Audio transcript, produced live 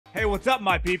Hey, what's up,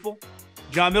 my people?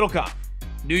 John Middlekauff,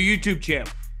 new YouTube channel.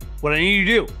 What I need you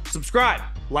to do, subscribe,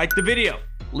 like the video,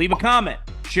 leave a comment,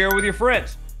 share with your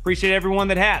friends. Appreciate everyone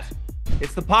that has.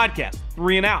 It's the podcast,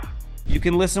 3 and Out. You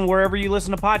can listen wherever you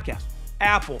listen to podcasts.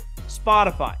 Apple,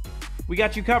 Spotify. We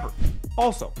got you covered.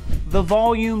 Also,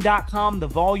 thevolume.com.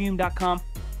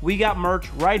 We got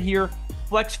merch right here.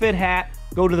 FlexFit hat.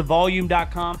 Go to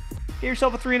thevolume.com. Get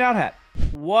yourself a 3 and Out hat.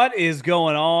 What is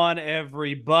going on,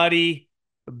 everybody?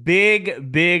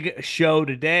 Big show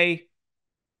today.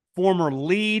 Former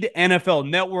lead NFL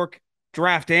Network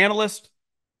draft analyst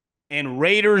and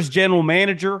Raiders general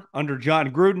manager under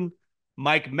Jon Gruden,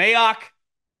 Mike Mayock,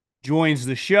 joins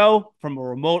the show from a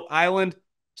remote island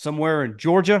somewhere in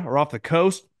Georgia or off the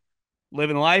coast,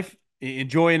 living life,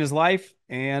 enjoying his life,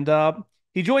 and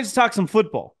he joins to talk some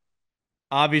football.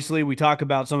 Obviously, we talk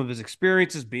about some of his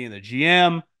experiences being the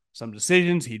GM, some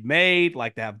decisions he'd made,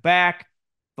 like to have back,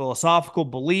 philosophical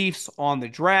beliefs on the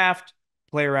draft,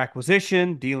 player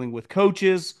acquisition, dealing with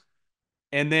coaches,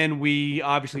 and then we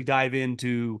obviously dive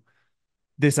into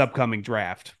this upcoming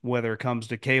draft, whether it comes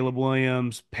to Caleb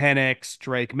Williams, Penix,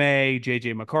 Drake Maye,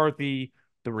 J.J. McCarthy,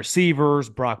 the receivers,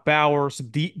 Brock Bowers,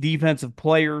 some defensive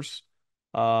players.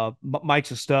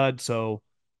 Mike's a stud, so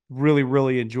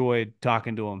really enjoyed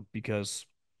talking to him because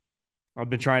I've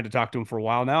been trying to talk to him for a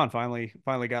while now and finally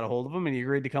got a hold of him, and he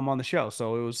agreed to come on the show.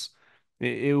 So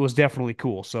it was definitely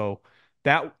cool. So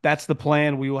that's the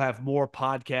plan. We will have more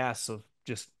podcasts of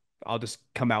I'll just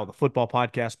come out with a football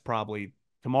podcast probably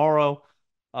tomorrow.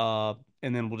 And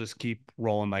then we'll just keep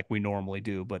rolling like we normally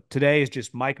do. But today is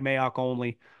just Mike Mayock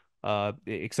only.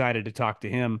 Excited to talk to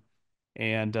him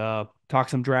and talk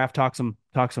some draft, talk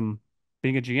some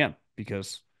being a GM,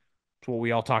 because it's what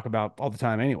we all talk about all the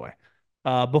time anyway.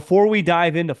 Before we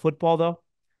dive into football, though,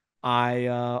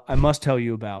 I must tell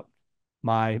you about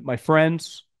my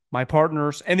friends, my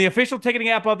partners, and the official ticketing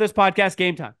app of this podcast,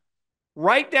 Game Time.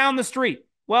 Right down the street,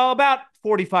 well, about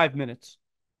 45 minutes,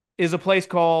 is a place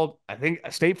called, I think,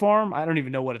 State Farm. I don't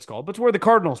even know what it's called, but it's where the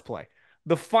Cardinals play.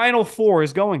 The Final Four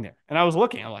is going there. And I was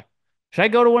looking, I'm like, should I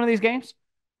go to one of these games?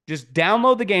 Just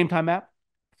download the Game Time app,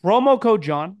 promo code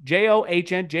John, John,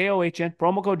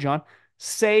 promo code John,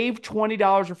 save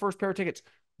 $20 your first pair of tickets.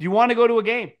 Do you want to go to a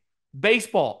game?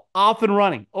 Baseball, off and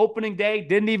running. Opening day,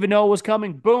 didn't even know it was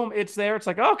coming. Boom, it's there. It's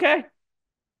like, okay.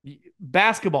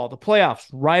 Basketball, the playoffs,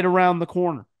 right around the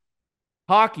corner.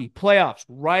 Hockey, playoffs,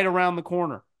 right around the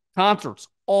corner. Concerts,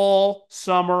 all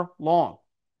summer long.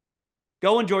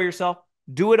 Go enjoy yourself.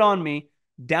 Do it on me.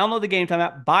 Download the Game Time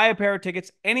app. Buy a pair of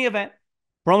tickets. Any event.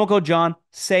 Promo code John.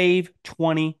 Save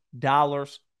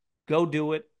 $20. Go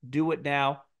do it. Do it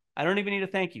now. I don't even need a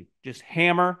thank you. Just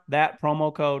hammer that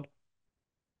promo code.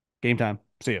 Game Time.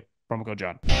 See you. Promo code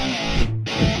John.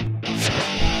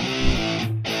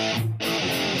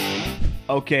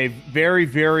 Okay,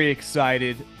 very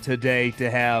excited today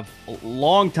to have a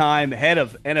longtime head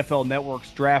of NFL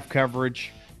Network's draft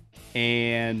coverage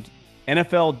and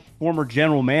NFL former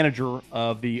general manager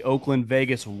of the Oakland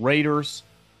Vegas Raiders,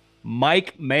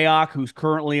 Mike Mayock, who's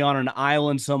currently on an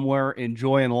island somewhere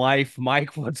enjoying life.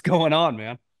 Mike, what's going on,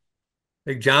 man?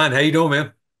 Hey, John, how you doing,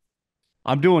 man?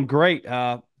 I'm doing great.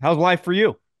 How's life for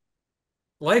you?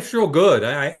 Life's real good.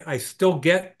 I still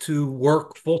get to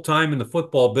work full time in the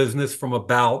football business from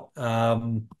about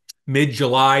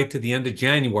mid-July to the end of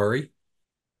January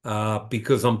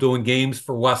because I'm doing games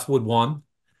for Westwood One,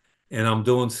 and I'm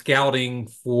doing scouting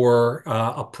for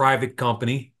a private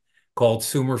company called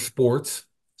Sumer Sports.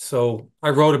 So I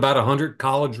wrote about 100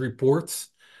 college reports.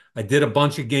 I did a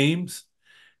bunch of games.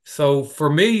 So for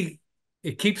me,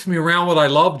 it keeps me around what I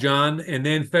love, John. And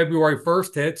then February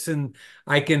 1st hits, and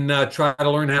I can try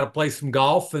to learn how to play some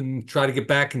golf and try to get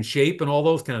back in shape and all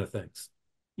those kind of things.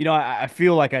 You know, I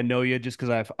feel like I know you just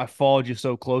because I followed you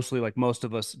so closely, like most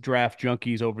of us draft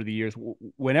junkies over the years.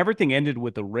 When everything ended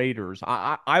with the Raiders,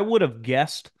 I would have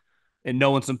guessed, and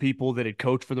knowing some people that had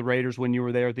coached for the Raiders when you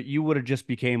were there, that you would have just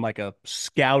became like a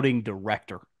scouting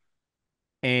director.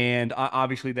 And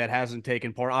obviously that hasn't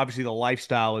taken part. Obviously the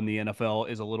lifestyle in the NFL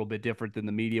is a little bit different than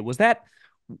the media. Was that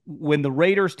when the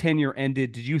Raiders tenure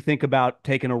ended, did you think about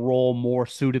taking a role more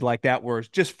suited like that, where it's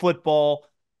just football,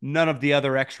 none of the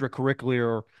other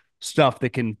extracurricular stuff that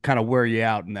can kind of wear you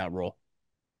out in that role?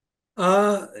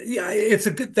 Yeah, it's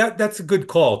a good that's a good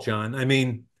call, John. I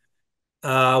mean,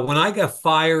 when I got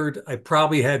fired, I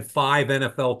probably had 5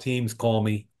 NFL teams call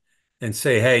me and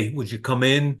say, "Hey, would you come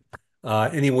in?"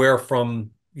 Anywhere from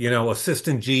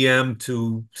assistant GM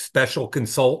to special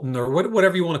consultant or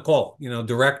whatever you want to call it,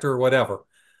 director or whatever.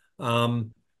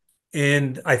 Um,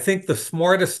 and I think the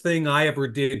smartest thing I ever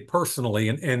did personally,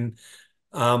 and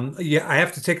Yeah, I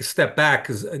have to take a step back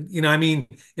because I mean,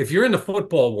 if you're in the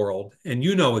football world and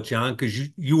you know it, John, because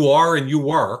you are and you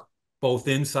were both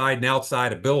inside and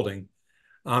outside a building,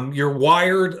 you're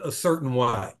wired a certain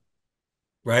way,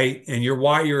 right? And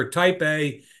you're a type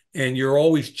A, and you're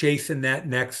always chasing that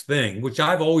next thing, which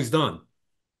I've always done.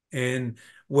 And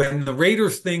when the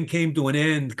Raiders thing came to an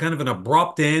end, kind of an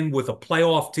abrupt end with a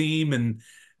playoff team, and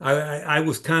I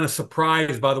was kind of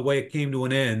surprised by the way it came to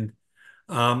an end.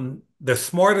 The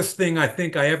smartest thing I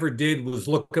think I ever did was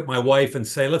look at my wife and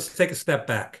say, let's take a step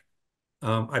back.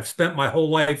 I've spent my whole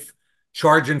life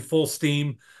charging full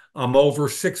steam. I'm over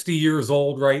 60 years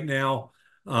old right now.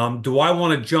 Do I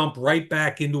want to jump right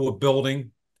back into a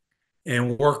building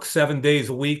and work 7 days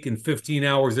a week and 15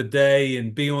 hours a day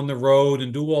and be on the road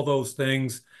and do all those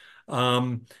things?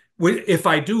 Um, if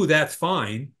I do, that's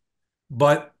fine.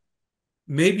 But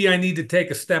maybe I need to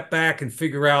take a step back and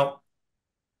figure out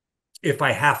if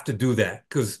I have to do that.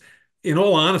 Because, in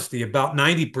all honesty, about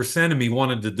 90% of me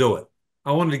wanted to do it.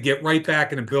 I wanted to get right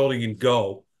back in a building and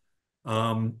go.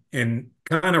 And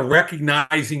kind of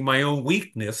recognizing my own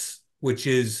weakness, which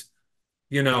is,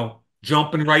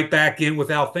 jumping right back in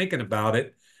without thinking about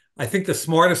it. I think the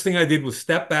smartest thing I did was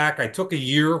step back. I took a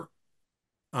year.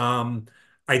 Um,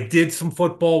 I did some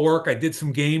football work. I did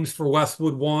some games for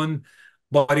Westwood One,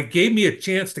 but it gave me a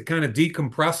chance to kind of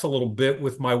decompress a little bit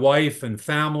with my wife and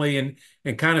family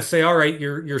and kind of say, all right,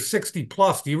 you're 60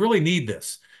 plus. Do you really need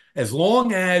this? As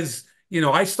long as,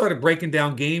 I started breaking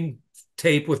down game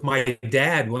tape with my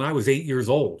dad when I was 8 years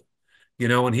old,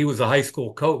 and he was a high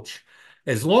school coach.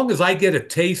 As long as I get a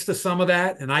taste of some of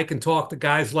that and I can talk to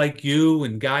guys like you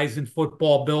and guys in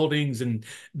football buildings and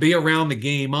be around the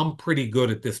game, I'm pretty good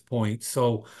at this point.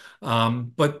 So,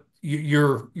 but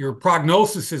your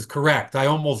prognosis is correct. I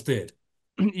almost did.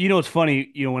 It's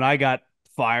funny, when I got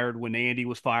fired, when Andy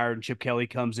was fired and Chip Kelly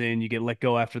comes in, you get let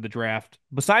go after the draft.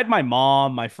 Beside my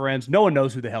mom, my friends, no one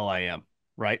knows who the hell I am,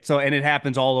 right? So, and it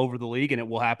happens all over the league and it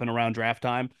will happen around draft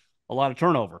time, a lot of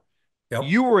turnover. Yep.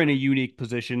 You were in a unique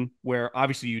position where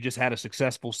obviously you just had a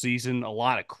successful season, a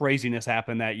lot of craziness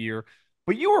happened that year,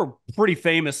 but you were pretty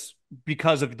famous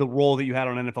because of the role that you had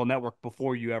on NFL Network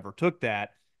before you ever took that.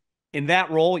 In that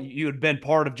role, you had been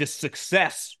part of just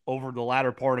success over the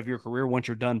latter part of your career once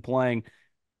you're done playing.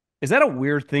 Is that a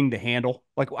weird thing to handle?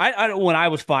 Like when I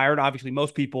was fired, obviously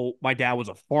most people, my dad was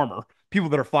a farmer. People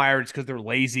that are fired, it's because they're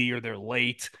lazy or they're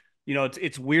late.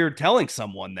 It's weird telling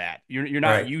someone that you're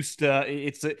not Right. used to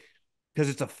it's because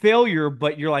it's a failure,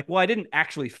 but you're like, well, I didn't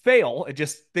actually fail. It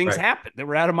just things Right. happened that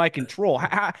were out of my control.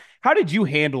 How did you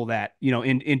handle that,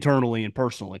 internally and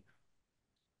personally?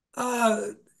 Uh,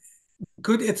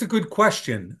 Good. It's a good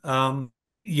question.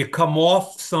 You come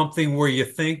off something where you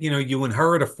think, you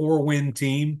inherit a 4-win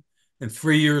team, and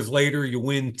 3 years later you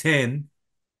win 10.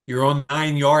 You're on the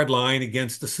 9 yard line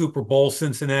against the Super Bowl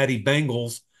Cincinnati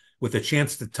Bengals with a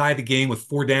chance to tie the game with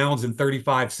 4 downs in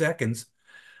 35 seconds.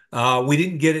 We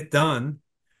didn't get it done.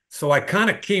 So I kind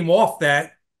of came off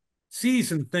that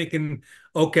season thinking,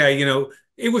 okay,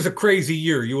 it was a crazy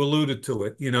year. You alluded to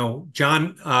it.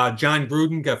 Jon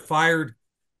Gruden got fired.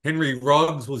 Henry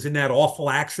Ruggs was in that awful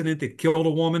accident that killed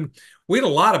a woman. We had a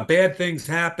lot of bad things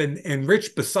happen, and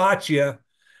Rich Bisaccia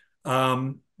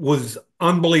was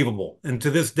unbelievable. And to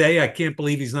this day, I can't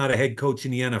believe he's not a head coach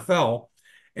in the NFL.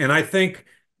 And I think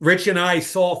Rich and I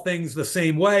saw things the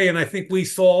same way. And I think we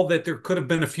saw that there could have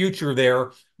been a future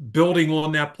there building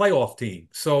on that playoff team.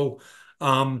 So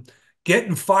um,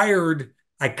 getting fired,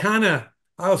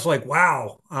 I was like,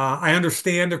 wow, I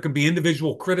understand there can be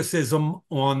individual criticism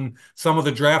on some of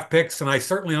the draft picks, and I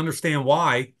certainly understand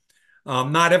why.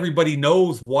 Not everybody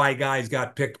knows why guys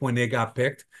got picked when they got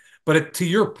picked. But to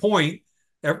your point,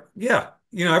 yeah,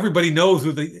 everybody knows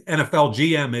who the NFL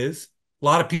GM is. A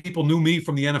lot of people knew me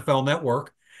from the NFL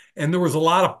Network, and there was a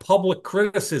lot of public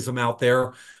criticism out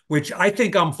there, which I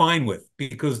think I'm fine with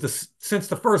because since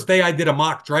the first day I did a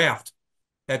mock draft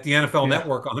at the NFL Yeah.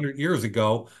 Network 100 years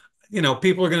ago,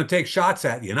 people are going to take shots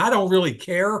at you, and I don't really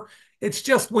care. It's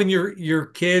just when your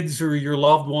kids or your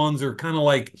loved ones are kind of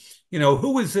like,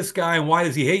 who is this guy and why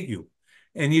does he hate you?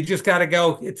 And you just got to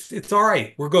go. It's all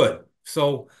right. We're good.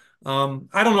 So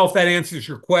I don't know if that answers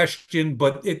your question,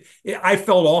 but I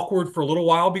felt awkward for a little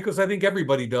while because I think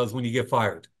everybody does when you get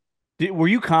fired. Were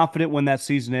you confident when that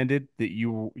season ended that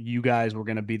you guys were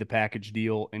going to be the package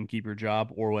deal and keep your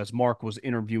job, or as Mark was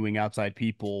interviewing outside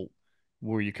people,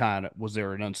 were you was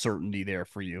there an uncertainty there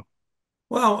for you?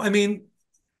 Well, I mean,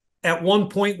 at one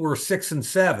point we're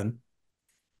 6-7,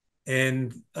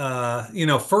 and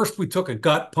first we took a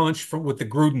gut punch from with the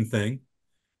Gruden thing.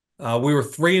 We were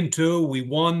 3-2. We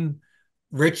won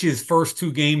Rich's first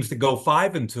two games to go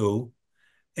 5-2.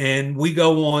 and we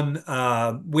go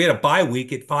on. We had a bye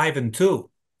week at 5-2,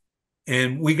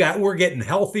 and we're getting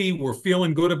healthy. We're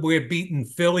feeling good. We had beaten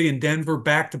Philly and Denver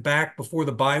back to back before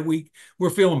the bye week. We're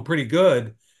feeling pretty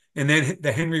good, and then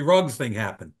the Henry Ruggs thing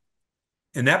happened,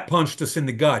 and that punched us in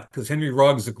the gut because Henry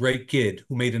Ruggs is a great kid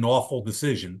who made an awful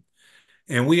decision,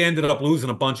 and we ended up losing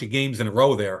a bunch of games in a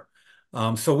row there.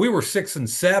 So we were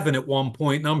 6-7 at one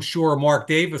point, and I'm sure Mark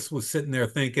Davis was sitting there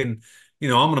thinking, I'm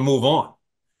going to move on.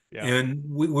 Yeah. And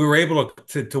we were able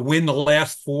to win the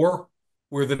last four.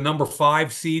 We're the number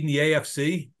 5 seed in the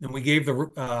AFC, and we gave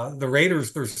the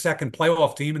Raiders their second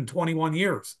playoff team in 21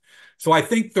 years. So I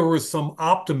think there was some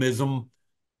optimism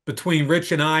between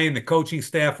Rich and I and the coaching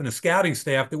staff and the scouting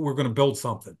staff that we're going to build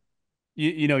something.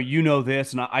 You know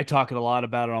this, and I talk it a lot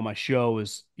about it on my show.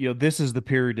 Is this is the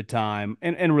period of time,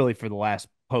 and really for the last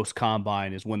post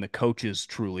combine is when the coaches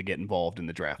truly get involved in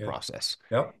the draft Yeah. process.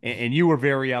 Yep. And you were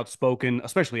very outspoken,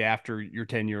 especially after your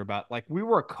tenure, about like we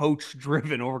were a coach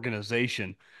driven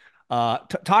organization.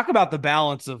 Talk about the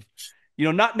balance of,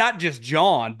 not just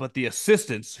Jon, but the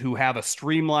assistants who have a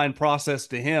streamlined process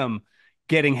to him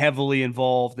getting heavily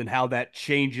involved and how that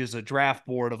changes a draft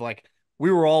board of like, we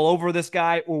were all over this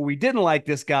guy or we didn't like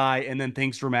this guy. And then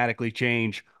things dramatically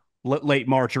change late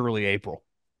March, early April.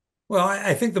 Well,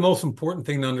 I think the most important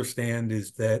thing to understand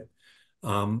is that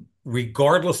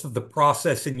regardless of the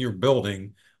process in your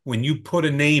building, when you put a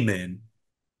name in,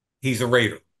 he's a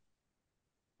Raider,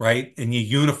 right? And you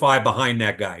unify behind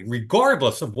that guy,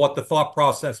 regardless of what the thought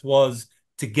process was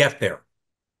to get there.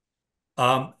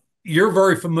 You're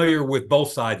very familiar with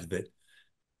both sides of it.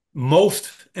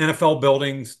 Most NFL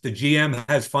buildings, the GM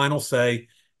has final say.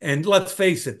 And let's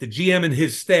face it, the GM and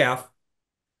his staff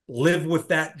live with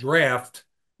that draft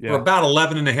for Yeah. about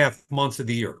 11 and a half months of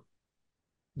the year.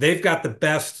 They've got the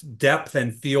best depth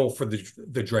and feel for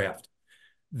the draft.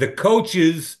 The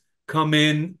coaches come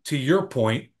in, to your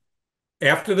point,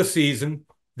 after the season.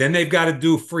 Then they've got to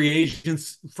do free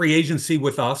agency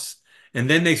with us, and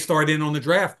then they start in on the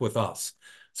draft with us.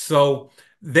 So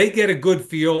they get a good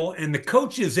feel, and the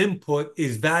coach's input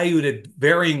is valued at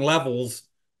varying levels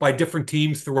by different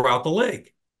teams throughout the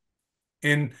league.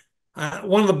 And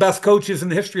one of the best coaches in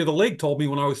the history of the league told me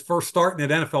when I was first starting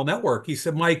at NFL Network, he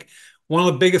said, Mike, one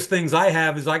of the biggest things I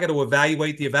have is I got to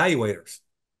evaluate the evaluators.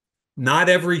 Not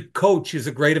every coach is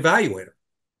a great evaluator.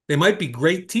 They might be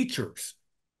great teachers,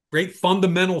 great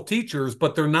fundamental teachers,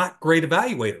 but they're not great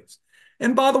evaluators.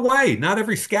 And by the way, not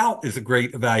every scout is a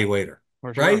great evaluator,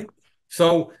 For sure. right?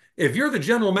 So if you're the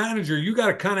general manager, you got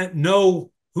to kind of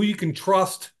know who you can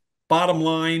trust, bottom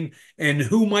line, and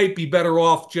who might be better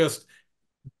off just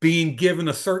being given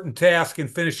a certain task and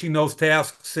finishing those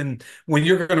tasks. And when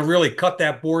you're going to really cut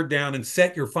that board down and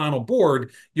set your final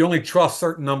board, you only trust a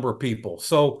certain number of people.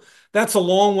 So that's a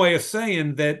long way of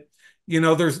saying that,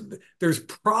 there's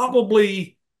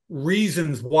probably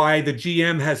reasons why the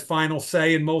GM has final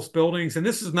say in most buildings. And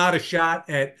this is not a shot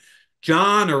at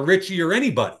Jon or Richie or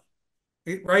anybody,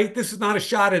 right? This is not a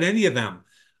shot at any of them.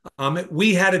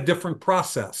 We had a different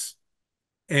process.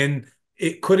 And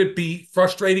could it be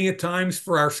frustrating at times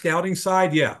for our scouting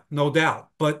side? Yeah, no doubt.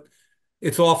 But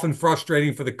it's often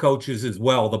frustrating for the coaches as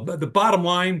well. The bottom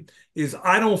line is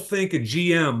I don't think a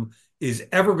GM is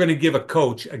ever going to give a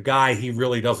coach a guy he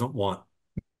really doesn't want.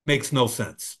 Makes no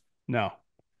sense. No.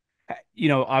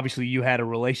 Obviously you had a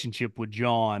relationship with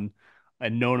Jon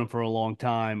and known him for a long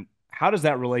time. How does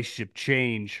that relationship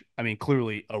change? I mean,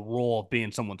 clearly a role of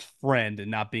being someone's friend and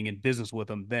not being in business with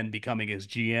him, then becoming his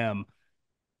GM.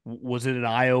 Was it an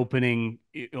eye-opening,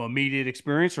 immediate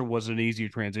experience, or was it an easier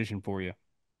transition for you?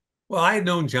 Well, I had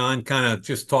known Jon kind of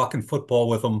just talking football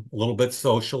with him a little bit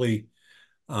socially.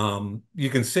 You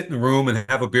can sit in the room and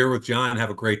have a beer with Jon and have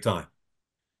a great time.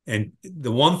 And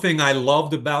the one thing I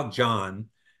loved about Jon,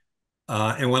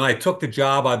 and when I took the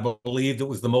job, I believed it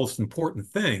was the most important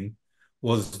thing,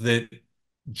 was that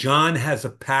Jon has a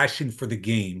passion for the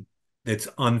game that's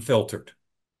unfiltered.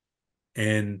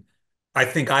 And I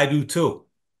think I do too.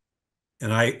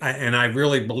 And I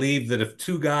really believe that if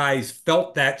two guys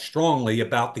felt that strongly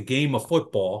about the game of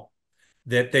football,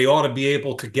 that they ought to be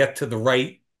able to get to the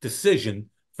right decision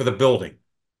for the building.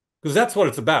 Because that's what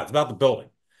it's about. It's about the building.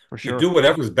 For You sure. do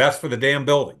whatever's best for the damn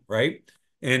building, right?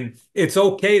 And it's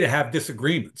okay to have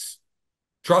disagreements.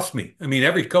 Trust me. I mean,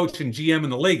 every coach and GM in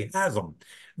the league has them.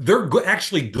 They're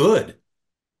actually good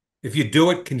if you do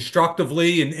it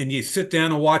constructively and you sit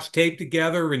down and watch tape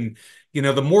together. And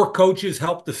the more coaches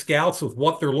help the scouts with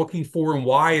what they're looking for and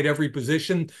why at every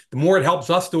position, the more it helps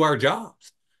us do our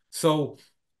jobs. So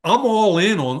I'm all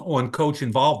in on coach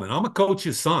involvement. I'm a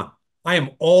coach's son. I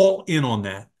am all in on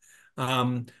that.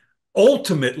 Um,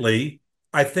 Ultimately,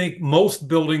 I think most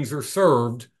buildings are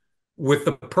served with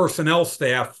the personnel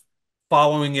staff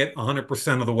following it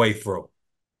 100% of the way through.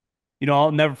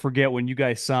 I'll never forget when you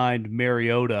guys signed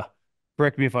Mariota.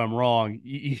 Correct me if I'm wrong.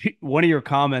 One of your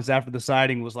comments after the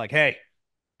signing was like, "Hey,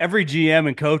 every GM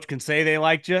and coach can say they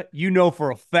liked you. You know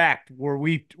for a fact where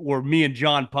me and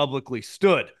Jon publicly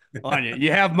stood on you.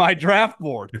 You have my draft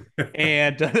board."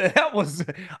 And that was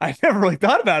I never really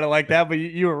thought about it like that, but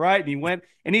you were right. And he went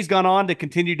and he's gone on to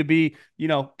continue to be,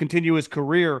 continue his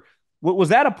career. Was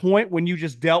that a point when you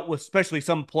just dealt with especially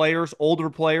some players, older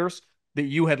players that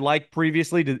you had liked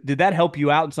previously? Did that help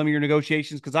you out in some of your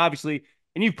negotiations? Because obviously,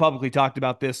 and you've publicly talked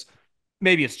about this,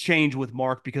 maybe it's changed with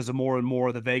Mark because of more and more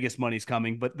of the Vegas money's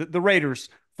coming, but the Raiders'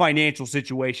 financial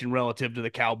situation relative to the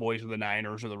Cowboys or the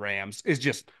Niners or the Rams is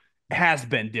just has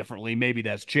been differently. Maybe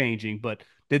that's changing, but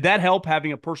did that help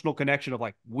having a personal connection of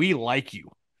like, we like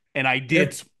you? And I Yeah,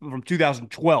 did from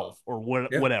 2012 or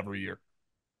yeah. whatever year.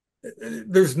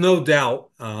 There's no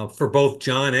doubt for both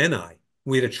Jon and I,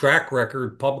 we had a track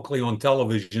record publicly on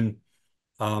television,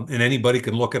 and anybody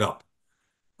can look it up.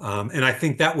 And I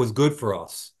think that was good for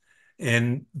us.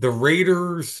 And the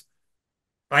Raiders,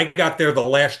 I got there the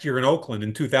last year in Oakland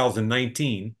in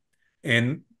 2019,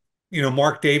 and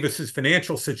Mark Davis's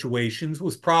financial situations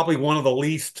was probably one of the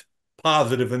least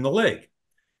positive in the league.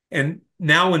 And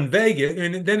now in Vegas,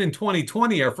 and then in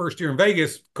 2020, our first year in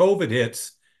Vegas, COVID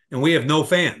hits, and we have no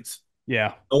fans,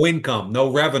 Yeah. no income,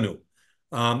 no revenue.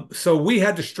 So we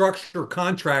had to structure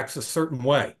contracts a certain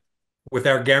way with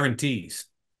our guarantees.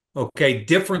 Okay,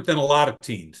 different than a lot of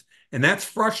teams. And that's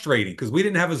frustrating because we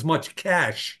didn't have as much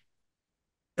cash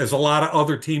as a lot of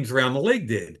other teams around the league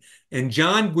did. And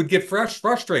Jon would get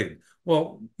frustrated.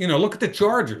 Well, look at the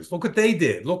Chargers. Look what they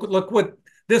did. Look what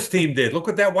this team did. Look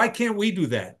at that. Why can't we do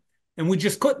that? And we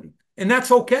just couldn't. And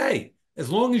that's okay. As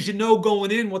long as you know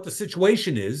going in what the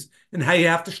situation is and how you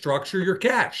have to structure your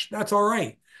cash, that's all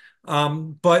right.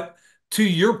 But to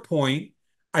your point,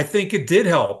 I think it did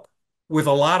help with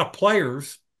a lot of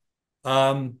players.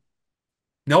 Nelson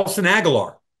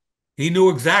Aguilar, he knew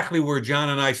exactly where Jon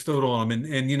and I stood on him.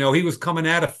 And he was coming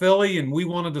out of Philly and we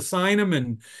wanted to sign him.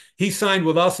 And he signed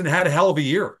with us and had a hell of a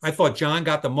year. I thought Jon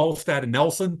got the most out of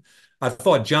Nelson. I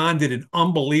thought Jon did an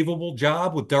unbelievable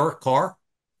job with Derek Carr,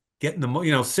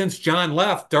 getting since Jon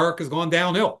left, Derek has gone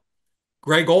downhill.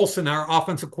 Greg Olson, our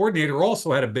offensive coordinator,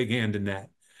 also had a big hand in that.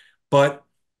 But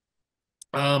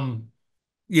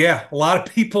yeah, a lot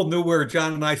of people knew where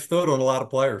Jon and I stood on a lot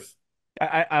of players.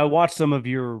 I watched some of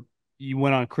you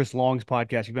went on Chris Long's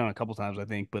podcast. You've been on a couple times, I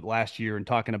think, but last year and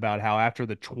talking about how after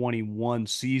the 21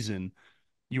 season,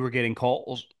 you were getting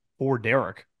calls for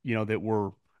Derek, that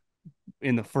were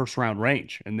in the first round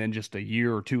range. And then just a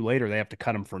year or two later, they have to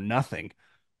cut him for nothing.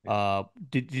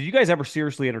 Did you guys ever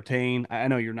seriously entertain? I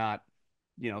know you're not,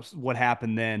 what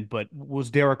happened then, but was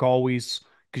Derek always,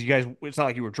 because you guys, it's not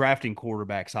like you were drafting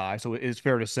quarterbacks high. So it's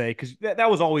fair to say, because that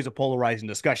was always a polarizing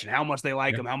discussion, how much they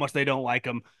like Yeah, him, how much they don't like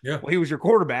him. yeah, Well, he was your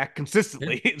quarterback yeah.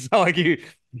 consistently. It's not like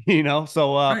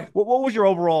so Right. what was your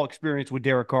overall experience with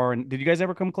Derek Carr? And did you guys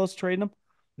ever come close to trading him?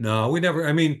 No, we never.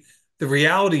 I mean, the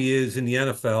reality is in the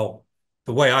NFL,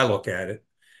 the way I look at it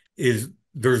is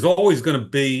there's always going to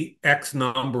be X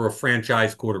number of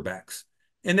franchise quarterbacks.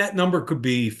 And that number could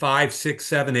be five, six,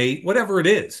 seven, eight, whatever it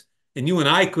is. And you and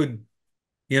I could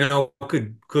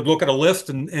look at a list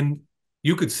and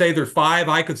you could say there's five,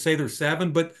 I could say there's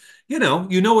seven, but you know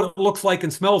what it looks like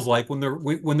and smells like when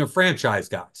they're franchise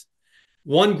guys.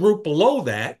 One group below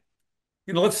that,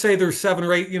 let's say there's seven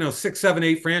or eight, six, seven,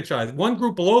 eight franchise. One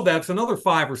group below that's another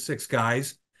five or six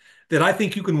guys that I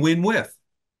think you can win with.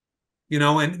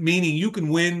 And meaning you can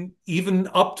win even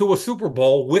up to a Super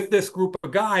Bowl with this group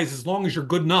of guys as long as you're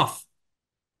good enough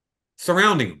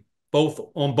surrounding them, both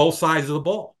on both sides of the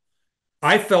ball.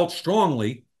 I felt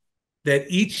strongly that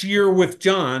each year with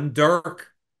Jon, Dirk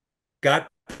got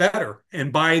better.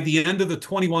 And by the end of the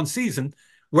 21 season,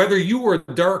 whether you were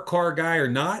a Derek Carr guy or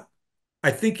not,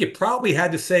 I think you probably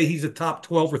had to say he's a top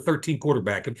 12 or 13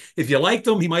 quarterback. If you liked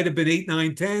him, he might have been 8,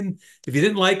 9, 10. If you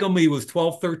didn't like him, he was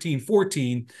 12, 13,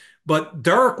 14. But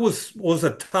Derek was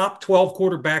a top 12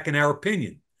 quarterback in our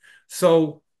opinion.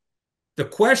 So the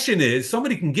question is,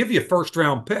 somebody can give you a first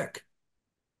round pick.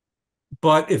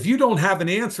 But if you don't have an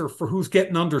answer for who's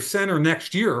getting under center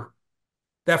next year,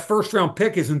 that first round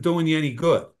pick isn't doing you any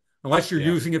good unless you're Yeah.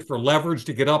 using it for leverage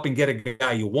to get up and get a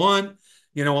guy you want,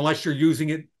 unless you're using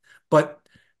it. But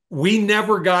we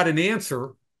never got an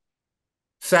answer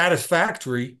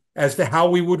satisfactory as to how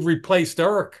we would replace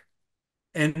Derek.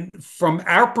 And from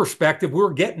our perspective, we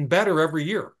were getting better every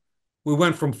year. We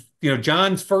went from,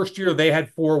 Jon's first year, they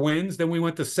had 4 wins. Then we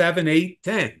went to 7, 8,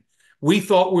 10. we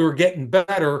thought we were getting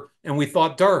better, and we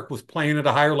thought Dirk was playing at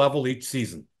a higher level each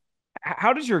season.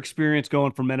 How does your experience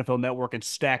going from NFL Network and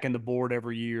stacking the board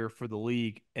every year for the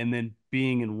league and then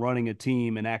being and running a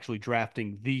team and actually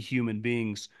drafting the human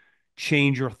beings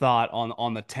change your thought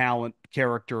on the talent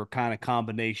character kind of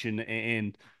combination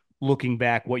and looking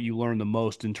back what you learned the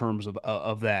most in terms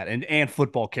of that and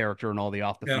football character and all the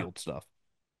off the Yeah. field stuff?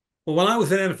 Well, when I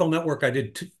was at NFL Network, I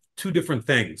did two different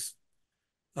things.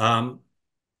 Um,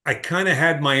 I kind of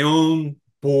had my own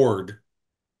board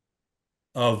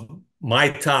of my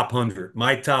top 100,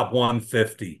 my top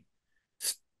 150,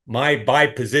 my by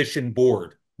position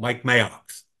board, Mike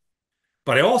Mayock's.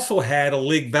 But I also had a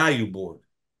league value board.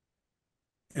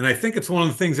 And I think it's one of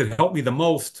the things that helped me the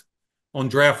most on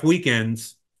draft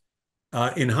weekends,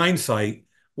 in hindsight,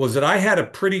 was that I had a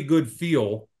pretty good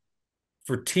feel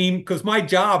for team, because my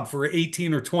job for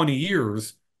 18 or 20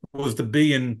 years was to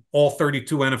be in all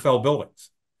 32 NFL buildings.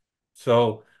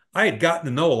 So I had gotten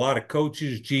to know a lot of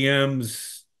coaches,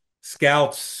 GMs,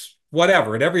 scouts,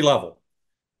 whatever, at every level,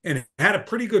 and had a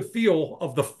pretty good feel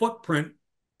of the footprint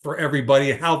for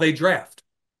everybody, how they draft,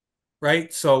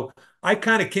 right? So I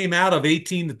kind of came out of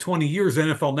 18 to 20 years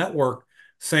NFL Network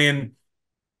saying,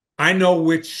 I know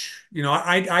which,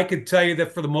 I could tell you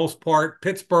that for the most part,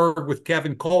 Pittsburgh with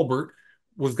Kevin Colbert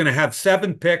was going to have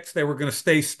 7 picks. They were going to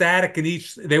stay static in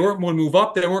each. They weren't going to move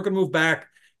up. They weren't going to move back.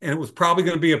 And it was probably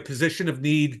going to be a position of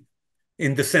need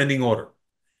in descending order.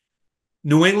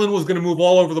 New England was going to move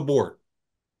all over the board,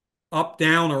 up,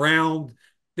 down, around.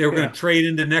 They were going Yeah. to trade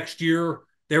into next year.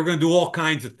 They were going to do all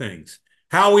kinds of things.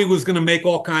 Howie was going to make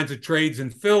all kinds of trades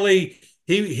in Philly.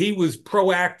 He was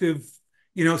proactive,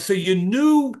 so you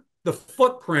knew the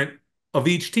footprint of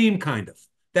each team kind of.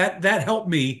 That helped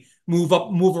me move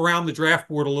around the draft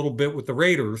board a little bit with the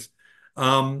Raiders.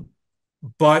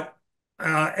 But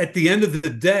at the end of the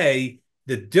day,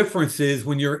 the difference is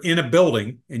when you're in a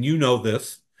building, and you know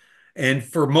this, and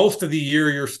for most of the year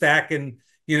you're stacking,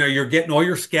 you're getting all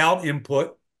your scout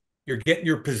input, you're getting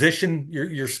your position,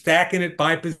 you're stacking it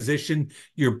by position,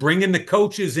 you're bringing the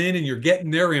coaches in and you're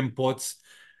getting their inputs.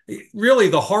 Really,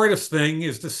 the hardest thing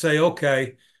is to say,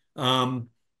 okay,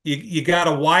 you got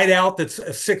a wide out that's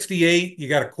a 68, you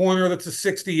got a corner that's a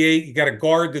 68, you got a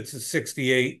guard that's a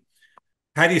 68.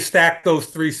 How do you stack those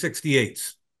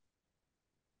 368s?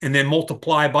 And then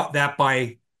multiply that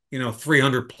by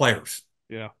 300 players.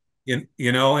 Yeah.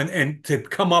 And to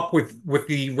come up with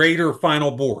the Raider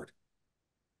final board.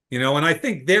 And I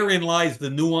think therein lies the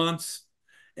nuance,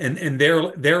 and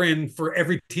therein for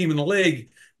every team in the league,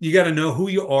 you got to know who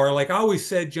you are. Like I always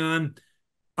said, John,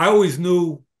 I always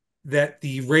knew that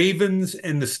the Ravens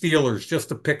and the Steelers, just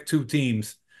to pick two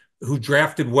teams who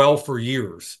drafted well for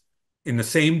years in the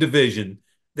same division,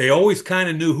 they always kind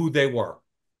of knew who they were.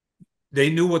 They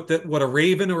knew what a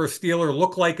Raven or a Steeler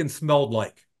looked like and smelled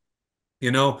like,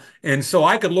 And so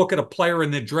I could look at a player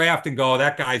in the draft and go, oh,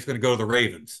 that guy's going to go to the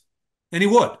Ravens. And he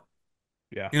would.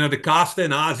 Yeah. DeCosta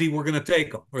and Ozzie were going to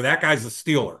take him, or that guy's a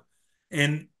Steeler.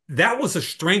 And that was a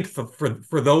strength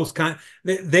for those kind.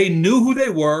 They knew who they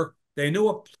were. They knew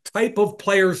what type of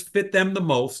players fit them the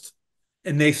most,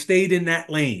 and they stayed in that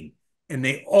lane. And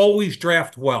they always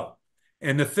draft well.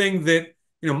 And the thing that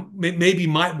maybe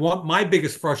my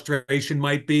biggest frustration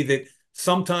might be that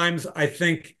sometimes I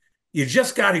think you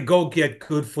just got to go get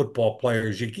good football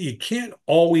players. You can't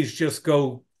always just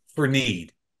go for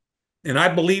need. And I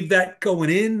believe that going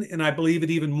in, and I believe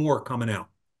it even more coming out.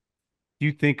 Do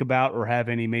you think about or have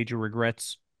any major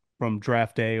regrets from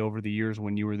draft day over the years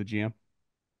when you were the GM?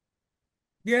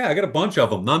 Yeah, I got a bunch of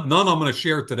them. None I'm going to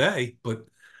share today, but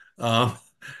uh,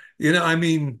 I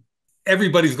mean,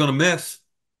 everybody's going to miss.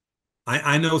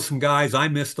 I know some guys I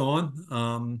missed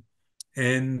on,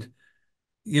 and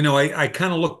I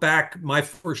kind of look back. My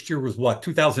first year was what,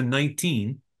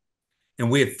 2019, and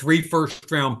we had 3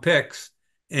 first-round picks,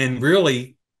 and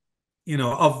really,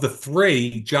 of the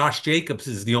three, Josh Jacobs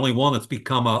is the only one that's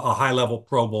become a high-level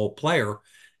Pro Bowl player,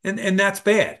 and that's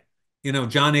bad.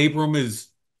 John Abram is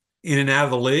in and out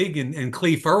of the league, and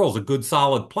Cleve Farrell's a good,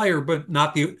 solid player, but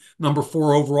not the number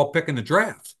 4 overall pick in the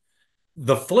draft.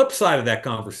 The flip side of that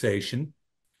conversation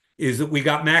is that we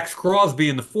got Max Crosby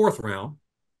in the 4th round.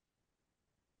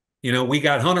 We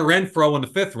got Hunter Renfrow in the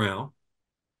 5th round.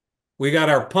 We got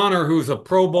our punter, who's a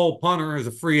Pro Bowl punter, as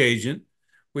a free agent.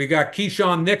 We got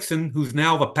Keyshawn Nixon, who's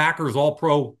now the Packers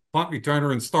All-Pro punt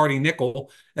returner and starting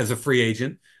nickel, as a free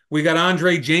agent. We got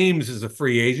Andre James as a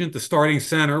free agent, the starting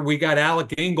center. We got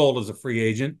Alec Ingold as a free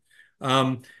agent.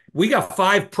 We got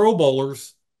 5 Pro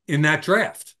Bowlers in that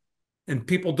draft. And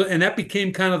that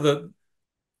became kind of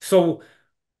so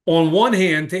on one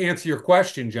hand, to answer your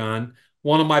question, John,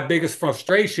 one of my biggest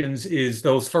frustrations is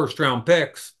those first round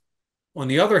picks. On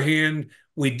the other hand,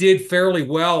 we did fairly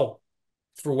well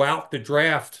throughout the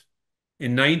draft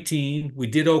in 19. We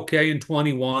did okay in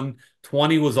 21.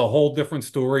 20 was a whole different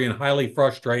story and highly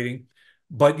frustrating.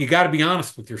 But you got to be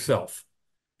honest with yourself.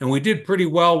 And we did pretty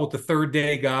well with the third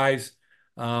day guys.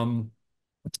 Um,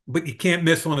 but you can't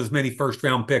miss on as many first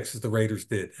round picks as the Raiders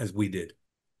did, as we did.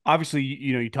 Obviously,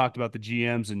 you talked about the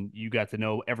GMs and you got to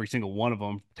know every single one of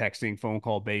them, texting, phone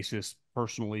call basis,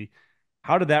 personally.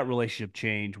 How did that relationship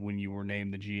change when you were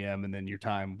named the GM, and then your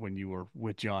time when you were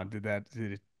with Jon?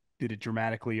 Did it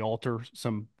dramatically alter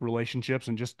some relationships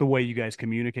and just the way you guys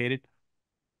communicated?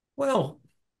 Well,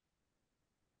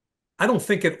 I don't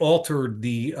think it altered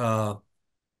the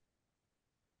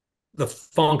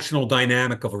functional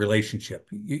dynamic of a relationship.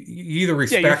 You either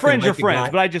Yeah, your respect and friends are like a friends,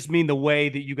 guy. but I just mean the way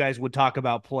that you guys would talk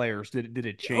about players. Did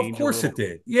it Of change a course it little?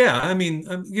 did. Yeah, I mean,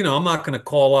 I'm not going to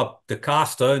call up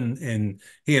DaCosta and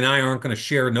he and I aren't going to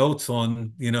share notes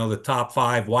on, the top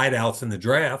five wideouts in the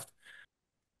draft.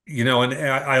 And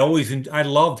I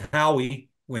loved Howie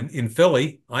when in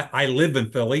Philly. I live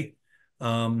in Philly.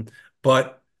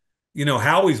 But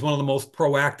Howie's one of the most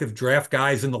proactive draft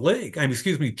guys in the league. I mean,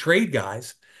 excuse me, trade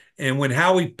guys. And when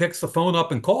Howie picks the phone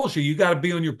up and calls you, you got to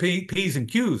be on your P's and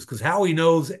Q's because Howie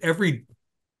knows every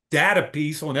data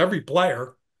piece on every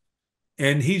player.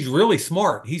 And he's really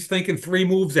smart. He's thinking three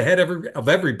moves ahead of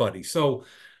everybody. So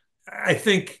I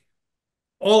think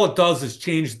all it does is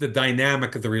change the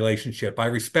dynamic of the relationship. I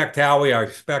respect Howie. I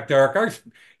respect Eric.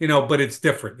 But it's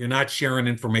different. You're not sharing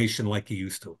information like you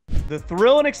used to. The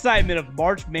thrill and excitement of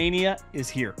March Mania is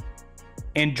here.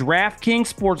 And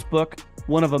DraftKings Sportsbook,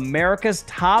 one of America's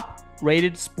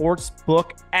top-rated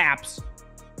sportsbook apps,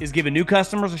 is giving new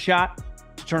customers a shot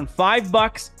to turn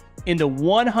 $5 into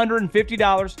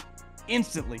 $150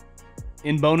 instantly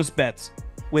in bonus bets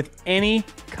with any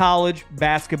college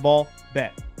basketball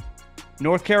bet.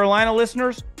 North Carolina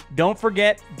listeners, don't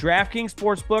forget DraftKings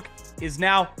Sportsbook is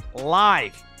now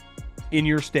live in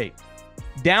your state.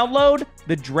 Download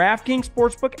the DraftKings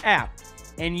Sportsbook app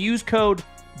and use code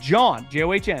JOHN,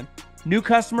 J-O-H-N. New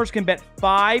customers can bet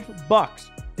 $5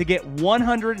 to get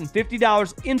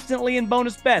 $150 instantly in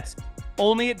bonus bets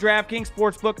only at DraftKings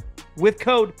Sportsbook with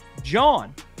code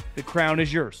JOHN. The crown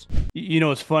is yours.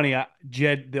 It's funny.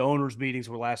 The owners' meetings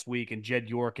were last week, and Jed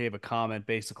York gave a comment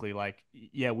basically like,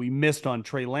 yeah, we missed on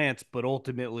Trey Lance, but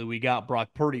ultimately we got Brock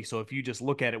Purdy. So if you just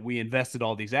look at it, we invested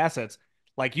all these assets.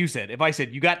 Like you said, if I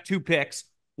said you got two picks,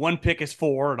 one pick is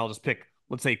 4, and I'll just pick,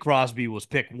 let's say Crosby was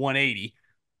pick 180,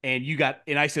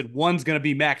 and I said one's going to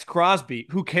be Max Crosby.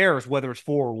 Who cares whether it's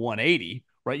 4 or 180,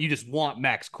 right? You just want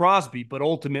Max Crosby, but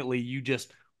ultimately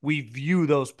we view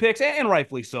those picks, and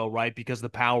rightfully so, right? Because the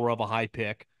power of a high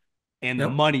pick and the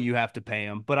Yep. money you have to pay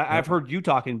him. But I've Yep. heard you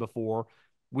talking before.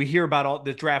 We hear about all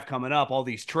this draft coming up, all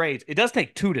these trades. It does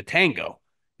take two to tango,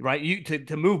 right?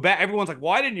 To move back. Everyone's like,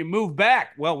 why didn't you move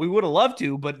back? Well, we would have loved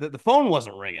to, but the phone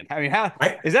wasn't ringing. I mean, how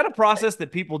I is that a process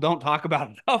that people don't talk about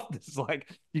enough? It's like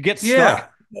you get yeah.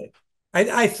 stuck.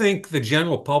 I think the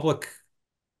general public,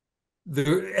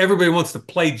 everybody wants to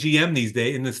play GM these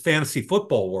days in this fantasy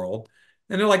football world.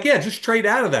 And they're like, yeah, just trade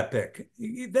out of that pick.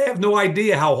 They have no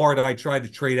idea how hard I tried to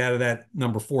trade out of that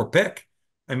number 4 pick.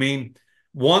 I mean,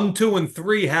 1, 2, and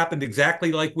 3 happened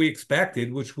exactly like we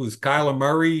expected, which was Kyler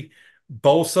Murray,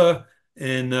 Bosa,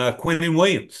 and Quentin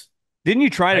Williams. Didn't you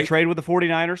try to Right? trade with the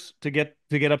 49ers to get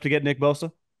Nick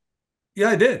Bosa?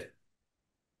 Yeah, I did.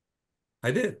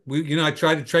 I did. I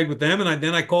tried to trade with them, and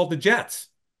then I called the Jets.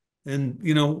 And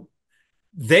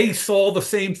they saw the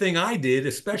same thing I did,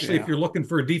 especially if Yeah. you're looking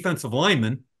for a defensive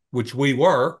lineman, which we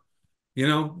were.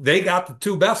 They got the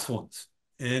two best ones.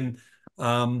 And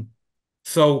um,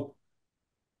 so,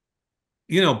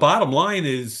 bottom line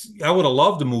is I would have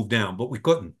loved to move down, but we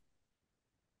couldn't.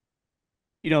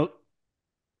 You know,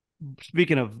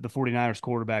 Speaking of the 49ers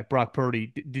quarterback, Brock Purdy,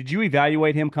 did you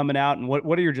evaluate him coming out? And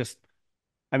what are your just,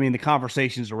 I mean, the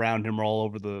conversations around him are all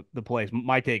over the place.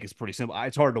 My take is pretty simple.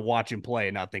 It's hard to watch him play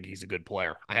and not think he's a good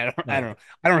player. Right.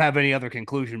 I don't have any other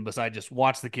conclusion besides just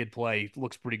watch the kid play. He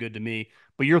looks pretty good to me.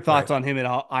 But your thoughts Right. on him at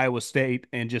Iowa State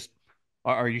and just,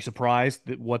 are you surprised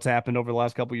that what's happened over the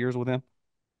last couple of years with him?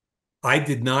 I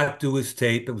did not do his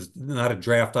tape. It was not a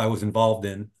draft I was involved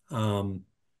in.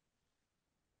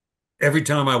 Every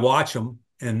time I watch him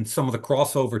and some of the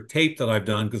crossover tape that I've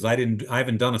done, because I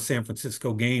haven't done a San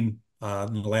Francisco game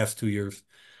in the last 2 years.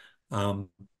 Um,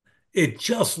 it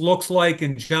just looks like,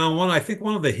 and John, I think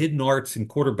one of the hidden arts in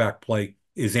quarterback play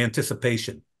is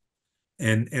anticipation,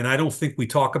 and I don't think we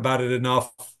talk about it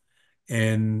enough.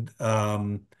 And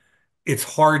it's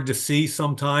hard to see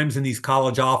sometimes in these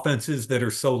college offenses that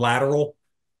are so lateral.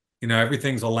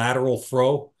 Everything's a lateral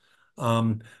throw.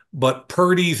 Um, but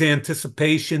Purdy's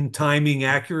anticipation, timing,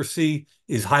 accuracy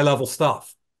is high level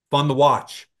stuff, fun to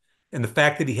watch. And the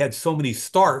fact that he had so many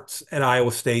starts at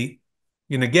Iowa State,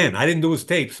 and again, I didn't do his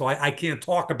tape, so I can't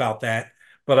talk about that.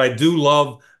 But I do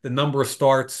love the number of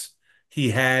starts he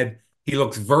had. He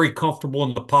looks very comfortable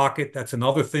in the pocket. That's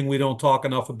another thing we don't talk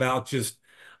enough about. Just,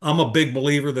 I'm a big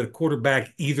believer that a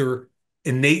quarterback either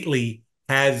innately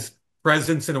has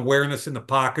presence and awareness in the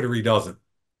pocket or he doesn't.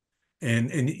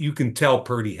 And you can tell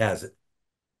Purdy has it.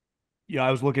 Yeah,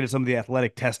 I was looking at some of the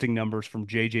athletic testing numbers from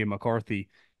JJ McCarthy.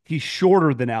 He's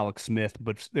shorter than Alex Smith,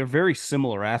 but they're very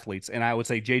similar athletes. And I would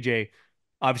say JJ,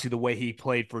 obviously, the way he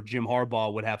played for Jim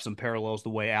Harbaugh would have some parallels the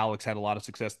way Alex had a lot of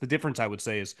success. The difference, I would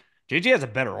say, is JJ has a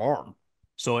better arm.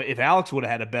 So if Alex would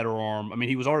have had a better arm, I mean,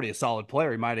 he was already a solid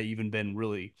player. He might have even been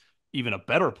really even a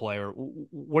better player.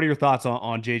 What are your thoughts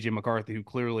on JJ McCarthy, who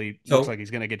clearly looks like So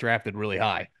he's going to get drafted really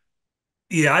high?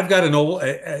 yeah, I've got an old,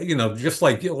 just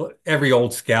like every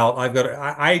old scout, I've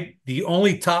got the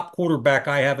only top quarterback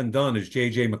I haven't done is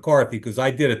JJ McCarthy because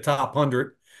I did a top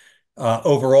 100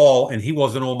 overall and he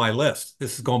wasn't on my list.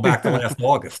 This is going back to last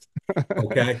August.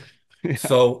 Okay. Yeah.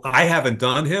 So I haven't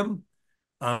done him.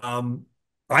 Um,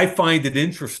 I find it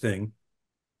interesting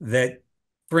that,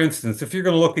 for instance, if you're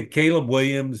going to look at Caleb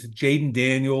Williams, Jayden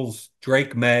Daniels,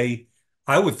 Drake Maye,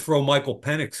 I would throw Michael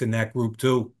Penix in that group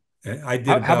too. I did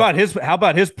about How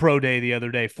about his pro day the other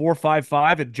day?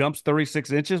 4.55. It jumps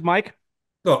 36 inches, Mike.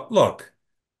 look.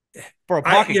 For a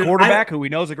I pocket you know I quarterback who we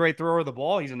know is a great thrower of the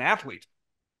ball, he's an athlete.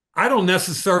 I don't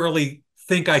necessarily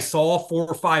think I saw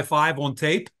 4.55 on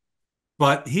tape,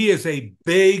 but he is a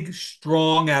big,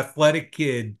 strong, athletic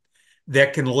kid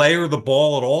that can layer the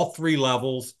ball at all three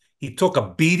levels. He took a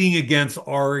beating against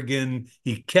Oregon.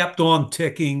 He kept on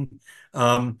ticking.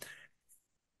 Um,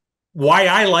 why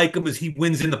I like him is he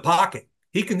wins in the pocket.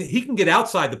 He can get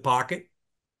outside the pocket,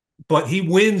 but he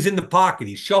wins in the pocket.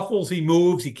 He shuffles, he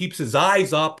moves, he keeps his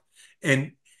eyes up,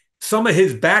 and some of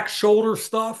his back shoulder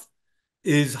stuff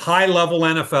is high level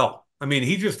NFL. I mean,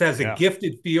 he just has a Yeah.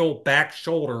 gifted feel back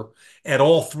shoulder at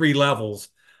all three levels.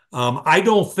 I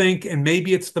don't think, and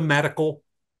maybe it's the medical,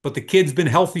 but the kid's been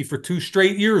healthy for 2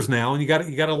 straight years now, and you got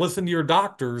to listen to your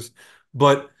doctors.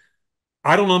 But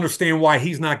I don't understand why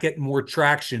he's not getting more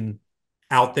traction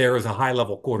out there as a high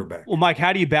level quarterback. Well, Mike,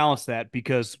 how do you balance that?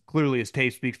 Because clearly his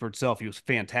tape speaks for itself. He was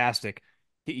fantastic.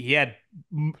 He had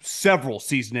several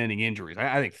season ending injuries,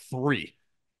 I think three.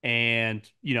 And,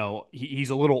 he's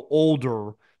a little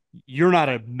older. You're not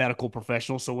a medical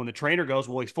professional. So when the trainer goes,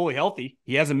 well, he's fully healthy,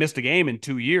 he hasn't missed a game in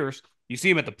 2 years. You see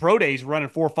him at the pro days running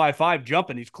 4.55,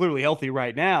 jumping. He's clearly healthy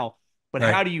right now. But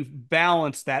how Right. do you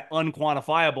balance that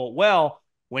unquantifiable? Well,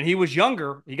 when he was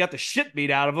younger, he got the shit beat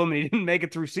out of him and he didn't make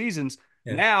it through seasons.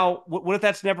 Yeah. Now, what if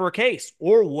that's never a case?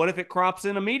 Or what if it crops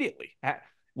in immediately?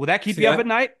 Will that keep See, you up at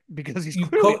night? Because he's you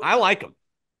clearly, co- I like him.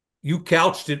 you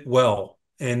couched it well.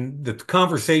 And the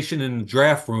conversation in the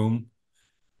draft room,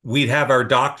 we'd have our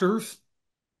doctors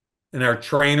and our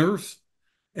trainers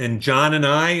and John and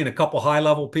I and a couple high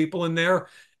level people in there.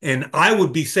 And I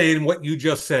would be saying what you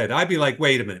just said. I'd be like,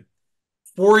 wait a minute,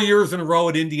 4 years in a row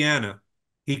at Indiana,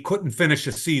 he couldn't finish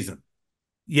a season.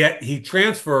 Yet he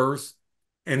transfers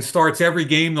and starts every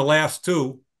game the last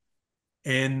two.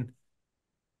 And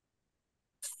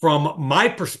from my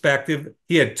perspective,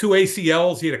 he had two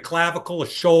ACLs, he had a clavicle, a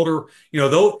shoulder.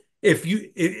 Though if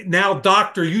now,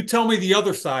 doctor, you tell me the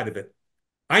other side of it.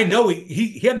 I know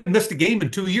he hadn't missed a game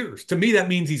in 2 years. To me, that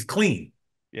means he's clean,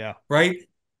 Yeah. right?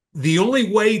 The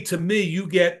only way to me you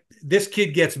get this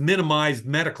kid gets minimized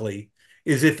medically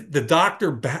is if the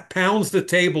doctor pounds the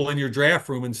table in your draft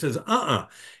room and says,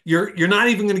 you're not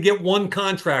even going to get one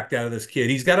contract out of this kid.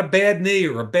 He's got a bad knee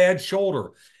or a bad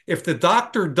shoulder. If the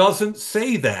doctor doesn't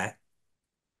say that,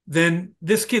 then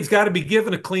this kid's got to be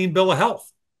given a clean bill of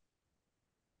health.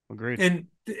 Agreed.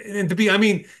 And to be, I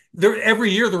mean,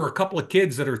 every year there are a couple of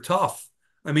kids that are tough.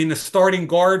 I mean, the starting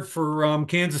guard for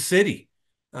Kansas City,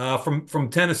 from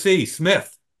Tennessee,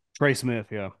 Smith, Trey Smith.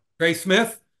 Yeah. Trey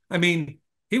Smith. I mean,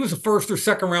 he was a first or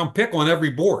second round pick on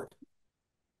every board,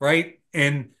 right?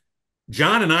 And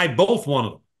John and I both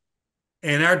wanted him,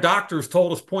 and our doctors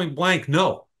told us point blank,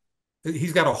 no,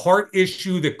 he's got a heart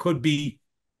issue that could be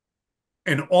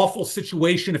an awful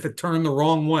situation if it turned the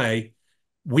wrong way.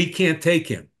 We can't take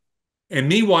him. And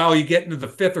meanwhile, you get into the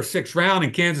fifth or sixth round,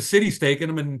 and Kansas City's taking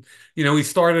him, and he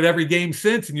started every game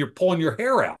since, and you're pulling your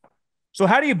hair out. So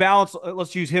how do you balance?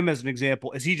 Let's use him as an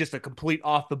example. Is he just a complete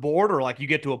off the board, or like you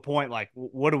get to a point like,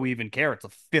 what do we even care? It's a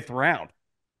fifth round.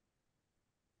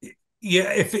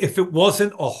 Yeah, if it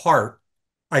wasn't a heart,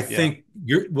 I Yeah. think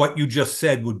what you just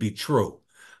said would be true.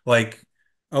 Like,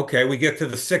 okay, we get to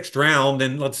the sixth round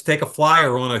and let's take a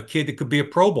flyer on a kid that could be a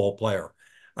Pro Bowl player.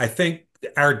 I think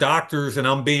our doctors, and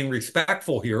I'm being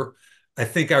respectful here, I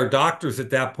think our doctors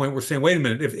at that point were saying, wait a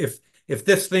minute, if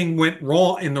this thing went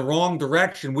wrong in the wrong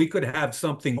direction, we could have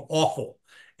something awful.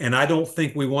 And I don't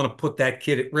think we want to put that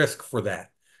kid at risk for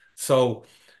that. So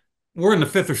we're in the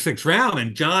fifth or sixth round,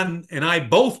 and John and I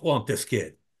both want this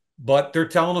kid, but they're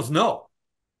telling us no.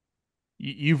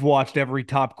 You've watched every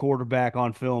top quarterback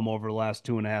on film over the last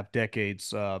 2.5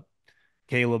 decades.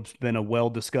 Caleb's been a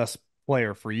well-discussed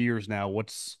player for years now.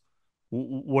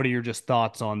 What are your just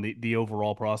thoughts on the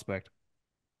overall prospect?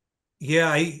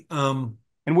 Yeah,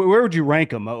 And where would you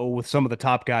rank him with some of the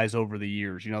top guys over the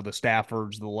years? You know, the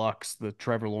Staffords, the Lucks, the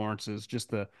Trevor Lawrences, just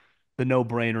the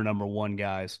no-brainer number one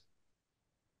guys.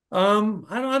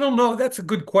 I don't know. That's a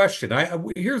good question.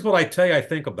 Here's what I tell you I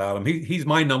think about him. He's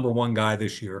my number one guy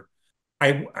this year.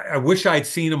 I wish I'd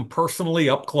seen him personally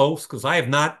up close because I have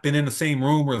not been in the same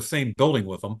room or the same building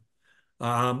with him.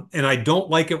 And I don't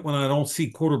like it when I don't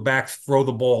see quarterbacks throw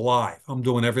the ball live. I'm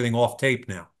doing everything off tape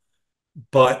now.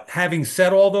 But having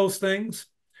said all those things,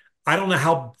 I don't know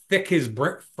how thick his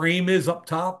frame is up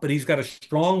top, but he's got a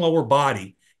strong lower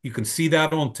body. You can see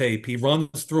that on tape. He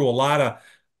runs through a lot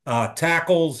of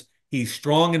tackles. He's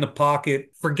strong in the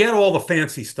pocket. Forget all the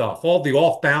fancy stuff, all the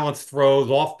off balance throws,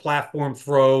 off platform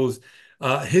throws,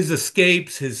 his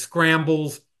escapes, his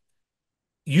scrambles.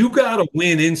 You got to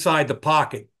win inside the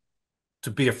pocket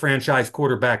to be a franchise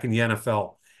quarterback in the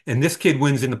NFL. And this kid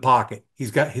wins in the pocket. He's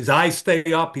got his eyes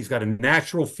stay up. He's got a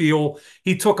natural feel.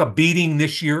 He took a beating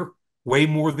this year, way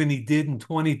more than he did in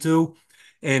 22.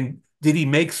 And did he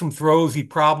make some throws he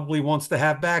probably wants to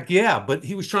have back? Yeah, but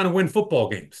he was trying to win football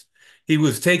games. He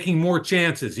was taking more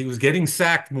chances. He was getting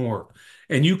sacked more.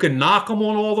 And you can knock him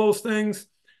on all those things.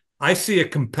 I see a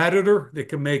competitor that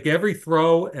can make every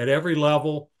throw at every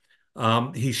level.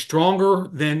 He's stronger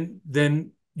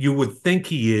than you would think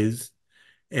he is.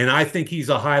 And I think he's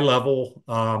a high level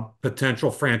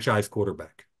potential franchise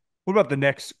quarterback. What about the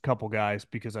next couple guys?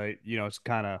 Because it's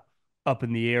kind of up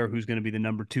in the air who's going to be the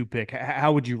number two pick.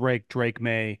 How would you rank Drake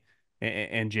Maye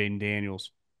and Jayden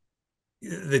Daniels?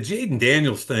 The Jayden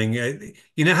Daniels thing,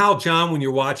 you know how, John, when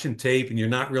you're watching tape and you're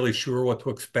not really sure what to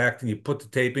expect, and you put the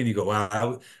tape in, you go,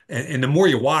 wow. And the more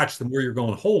you watch, the more you're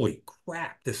going, holy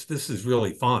crap, this is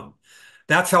really fun.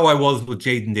 That's how I was with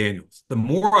Jayden Daniels. The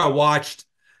more I watched,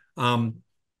 um,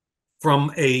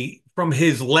 from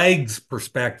his legs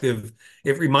perspective,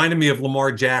 it reminded me of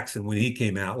Lamar Jackson when he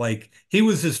came out. Like he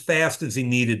was as fast as he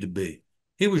needed to be.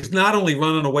 He was not only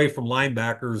running away from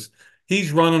linebackers,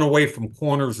 he's running away from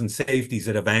corners and safeties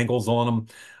that have angles on them.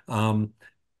 Um,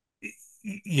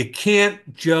 you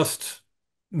can't just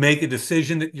make a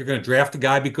decision that you're going to draft a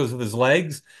guy because of his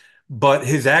legs, but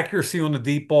his accuracy on the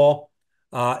deep ball,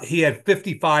 he had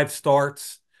 55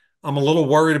 starts. I'm a little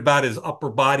worried about his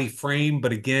upper body frame,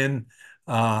 but again,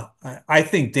 I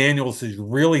think Daniels is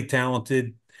really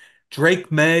talented.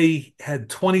 Drake Maye had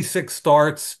 26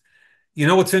 starts. You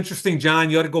know what's interesting,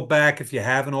 John? You ought to go back if you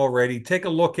haven't already. Take a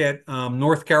look at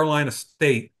North Carolina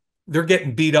State. They're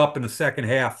getting beat up in the second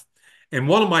half. And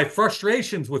one of my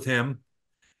frustrations with him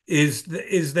is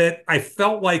that I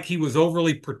felt like he was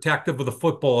overly protective of the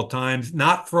football at times,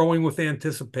 not throwing with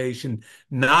anticipation,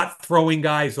 not throwing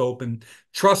guys open,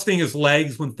 trusting his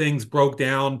legs when things broke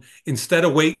down instead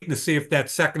of waiting to see if that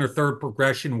second or third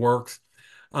progression works.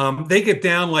 They get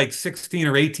down like 16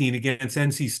 or 18 against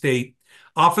NC State.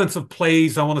 Offensive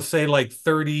plays, I want to say like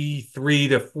 33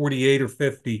 to 48 or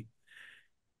 50.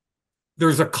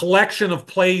 There's a collection of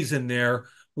plays in there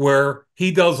where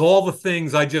he does all the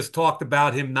things I just talked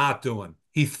about him not doing.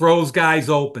 He throws guys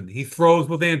open. He throws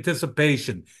with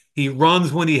anticipation. He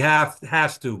runs when he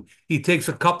has to. He takes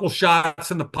a couple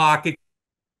shots in the pocket,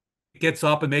 gets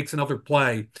up and makes another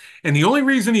play. And the only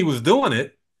reason he was doing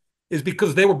it is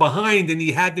because they were behind and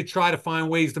he had to try to find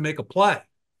ways to make a play.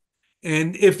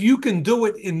 And if you can do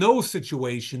it in those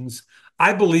situations,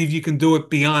 I believe you can do it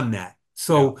beyond that. Yeah.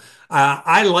 So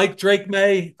I like Drake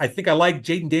Maye. I think I like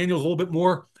Jayden Daniels a little bit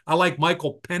more. I like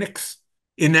Michael Penix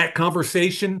in that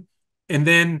conversation. And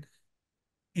then,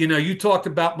 you talked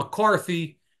about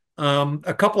McCarthy.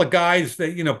 A couple of guys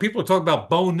that, people are talking about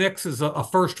Bo Nix as a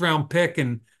first round pick,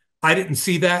 and I didn't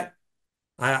see that.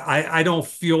 I don't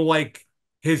feel like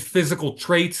his physical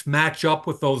traits match up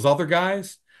with those other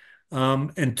guys.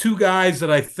 And two guys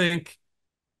that I think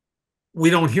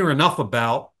we don't hear enough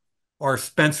about are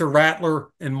Spencer Rattler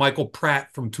and Michael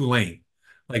Pratt from Tulane.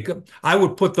 Like I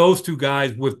would put those two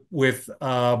guys with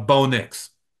Bo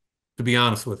Nix, to be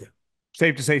honest with you.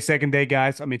 Safe to say second day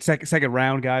guys. I mean, second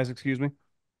round guys, excuse me.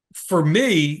 For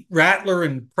me, Rattler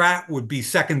and Pratt would be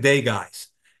second day guys.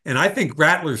 And I think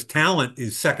Rattler's talent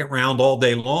is second round all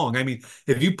day long. I mean,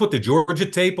 if you put the Georgia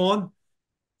tape on,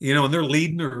 and they're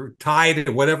leading or tied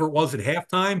or whatever it was at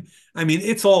halftime. I mean,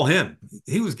 it's all him.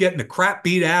 He was getting the crap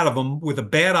beat out of him with a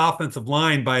bad offensive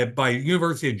line by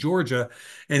University of Georgia,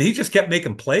 and he just kept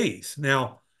making plays.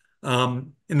 Now,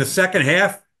 in the second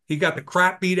half, he got the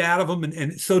crap beat out of him,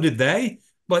 and so did they.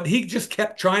 But he just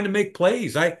kept trying to make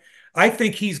plays. I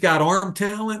think he's got arm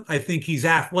talent. I think he's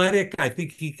athletic. I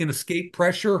think he can escape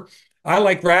pressure. I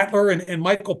like Rattler and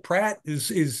Michael Pratt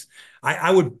is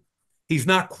I would he's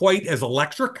not quite as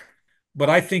electric, but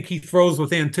I think he throws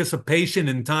with anticipation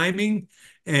and timing,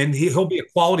 and he'll be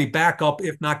a quality backup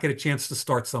if not get a chance to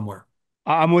start somewhere.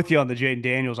 I'm with you on the Jayden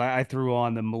Daniels. I threw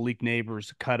on the Malik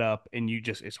Nabers cut up, and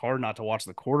it's hard not to watch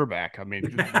the quarterback. I mean,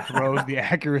 the throws, the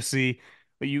accuracy,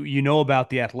 but you know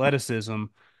about the athleticism.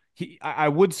 I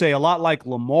would say a lot like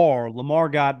Lamar. Lamar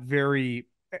got very.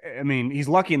 I mean, he's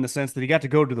lucky in the sense that he got to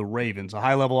go to the Ravens, a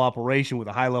high level operation with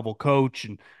a high level coach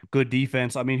and good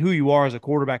defense. I mean, who you are as a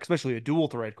quarterback, especially a dual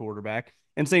threat quarterback.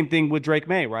 And same thing with Drake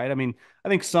Maye, right? I mean, I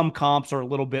think some comps are a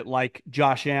little bit like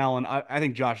Josh Allen. I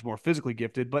think Josh is more physically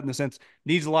gifted, but in the sense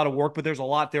needs a lot of work, but there's a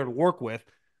lot there to work with.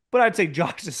 But I'd say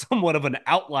Josh is somewhat of an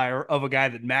outlier of a guy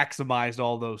that maximized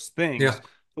all those things. Yeah.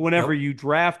 Whenever Yep. you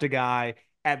draft a guy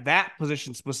at that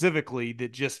position specifically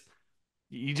that just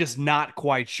you're just not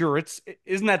quite sure.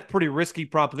 Isn't that a pretty risky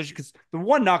proposition? Because the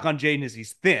one knock on Jayden is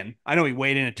he's thin. I know he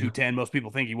weighed in at Yeah. 210. Most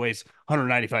people think he weighs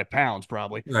 195 pounds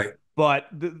probably, Right. but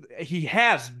he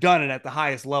has done it at the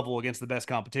highest level against the best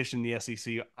competition in the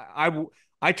SEC.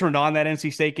 I turned on that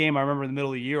NC State game. I remember in the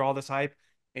middle of the year, all this hype,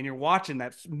 and you're watching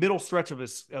that middle stretch of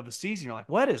the season. You're like,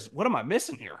 what am I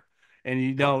missing here?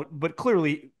 And Yep. but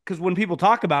clearly, because when people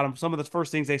talk about him, some of the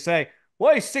first things they say,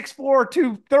 well, he's 6'4",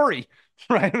 230,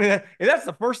 right? I mean, if that's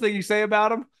the first thing you say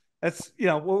about him, that's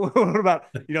what about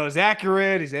he's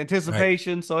accurate, his Right.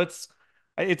 anticipation. So it's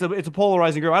a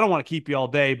polarizing group. I don't want to keep you all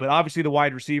day, but obviously the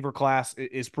wide receiver class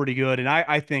is pretty good. And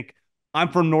I think I'm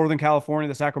from Northern California,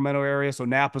 the Sacramento area, so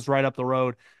Napa's right up the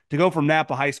road. To go from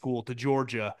Napa High School to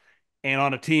Georgia and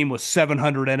on a team with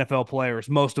 700 NFL players,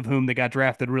 most of whom they got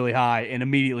drafted really high, and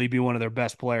immediately be one of their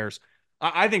best players.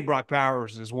 I think Brock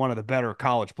Powers is one of the better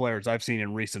college players I've seen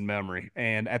in recent memory.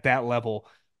 And at that level,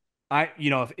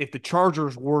 if the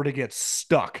Chargers were to get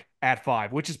stuck at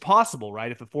 5, which is possible,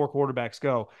 right? If the 4 quarterbacks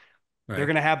go, they're Right.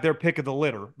 going to have their pick of the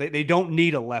litter. They don't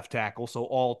need a left tackle.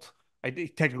 So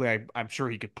I'm sure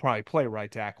he could probably play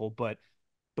right tackle, but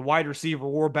the wide receiver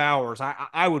or Bowers,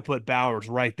 I would put Bowers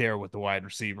right there with the wide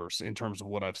receivers in terms of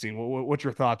what I've seen. What's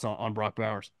your thoughts on Brock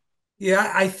Bowers?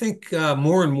 Yeah, I think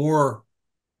more and more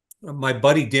my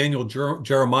buddy Daniel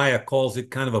Jeremiah calls it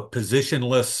kind of a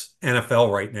positionless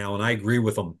NFL right now, and I agree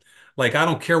with him. Like, I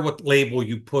don't care what label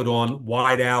you put on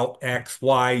wide out X,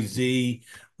 Y, Z,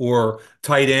 or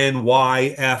tight end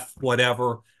Y, F,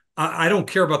 whatever. I don't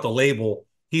care about the label.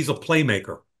 He's a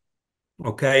playmaker.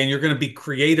 Okay. And you're going to be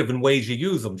creative in ways you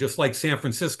use them, just like San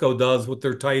Francisco does with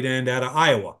their tight end out of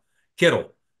Iowa,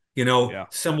 Kittle, Yeah,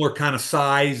 similar kind of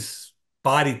size,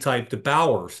 body type to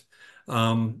Bowers.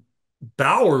 Um,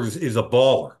 Bowers is a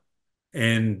baller.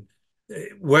 And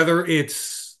whether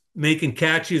it's making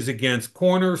catches against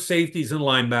corners, safeties, and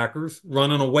linebackers,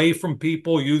 running away from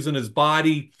people, using his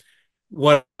body,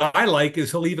 what I like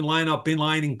is he'll even line up in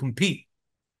line and compete.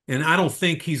 And I don't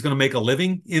think he's going to make a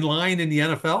living in line in the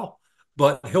NFL,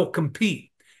 but he'll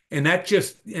compete. And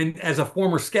as a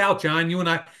former scout, John, you and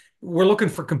I, we're looking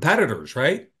for competitors,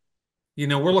 right? We're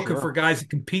for looking for sure. guys that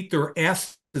compete their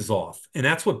asses off. And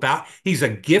that's he's a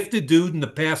gifted dude in the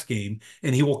pass game,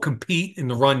 and he will compete in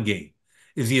the run game.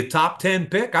 Is he a top 10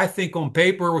 pick? I think on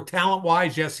paper, talent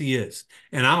wise, yes, he is.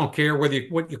 And I don't care what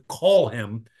you call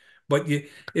him, but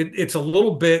it's a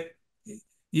little bit.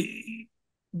 You,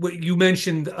 you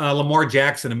mentioned Lamar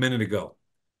Jackson a minute ago,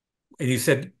 and you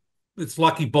said it's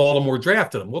lucky Baltimore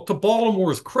drafted him. Well, to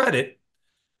Baltimore's credit,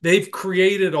 they've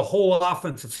created a whole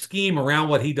offensive scheme around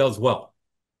what he does well.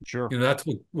 Sure. That's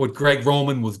what Greg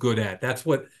Roman was good at. That's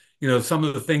what, some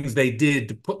of the things they did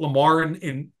to put Lamar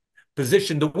in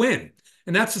position to win.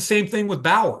 And that's the same thing with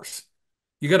Bowers.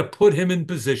 You got to put him in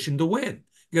position to win.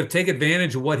 You got to take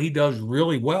advantage of what he does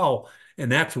really well,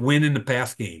 and that's win in the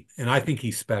pass game. And I think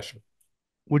he's special.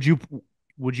 Would you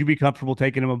would you be comfortable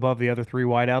taking him above the other 3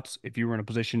 wideouts if you were in a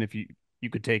position if you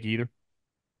could take either?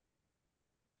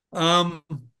 Um,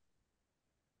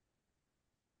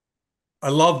 I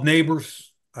love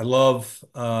Neighbors. I love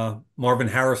Marvin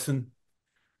Harrison.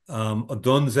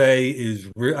 Odunze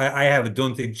I have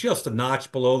Odunze just a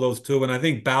notch below those two, and I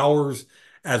think Bowers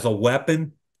as a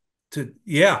weapon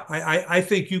yeah, I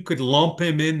think you could lump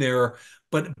him in there.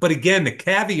 But again, the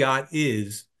caveat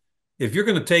is if you're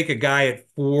going to take a guy at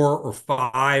 4 or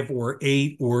 5 or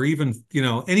 8 or even,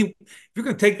 if you're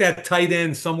going to take that tight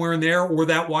end somewhere in there or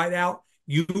that wide out,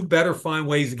 you better find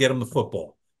ways to get him the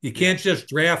football. You Yeah. can't just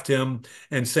draft him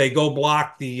and say go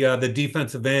block the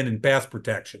defensive end and pass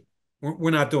protection.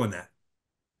 We're not doing that.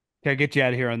 Can I get you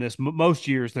out of here on this? Most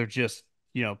years they're just,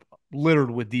 you know,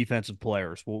 littered with defensive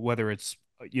players, whether it's,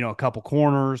 a couple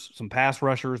corners, some pass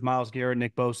rushers, Myles Garrett,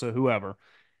 Nick Bosa, whoever.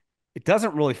 It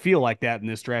doesn't really feel like that in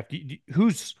this draft.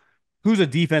 Who's a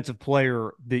defensive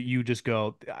player that you just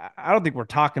go, I don't think we're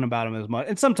talking about him as much.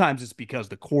 And sometimes it's because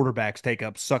the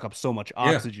quarterbacks suck up so much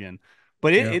Yeah, oxygen.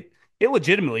 But yeah. it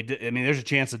legitimately, I mean, there's a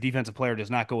chance the defensive player does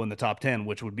not go in the top 10,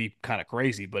 which would be kind of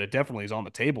crazy, but it definitely is on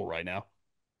the table right now.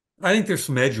 I think there's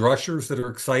some edge rushers that are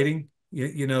exciting.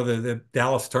 The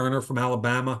Dallas Turner from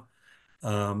Alabama,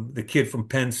 the kid from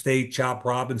Penn State, Chop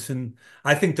Robinson.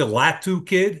 I think the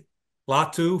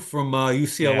Latu from Yeah.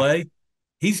 UCLA,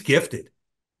 he's gifted.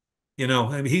 I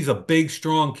mean, he's a big,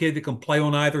 strong kid that can play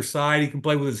on either side. He can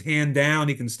play with his hand down.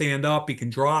 He can stand up. He can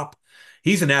drop.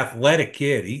 He's an athletic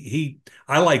kid.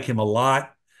 I like him a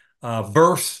lot.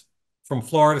 Verse from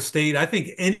Florida State. I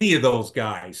think any of those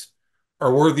guys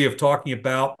are worthy of talking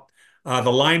about.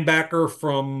 The linebacker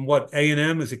from what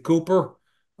A&M is it Cooper?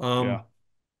 Yeah. Um,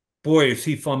 Boy, is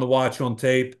he fun to watch on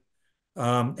tape.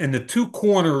 And the two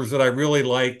corners that I really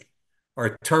like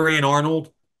are Terry and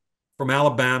Arnold from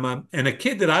Alabama, and a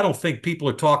kid that I don't think people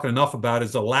are talking enough about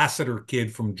is a Lassiter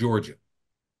kid from Georgia.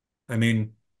 I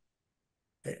mean,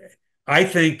 I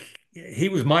think he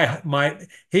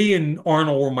and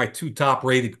Arnold were my two top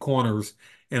rated corners,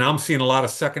 and I'm seeing a lot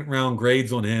of second round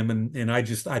grades on him, and I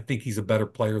think he's a better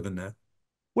player than that.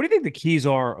 What do you think the keys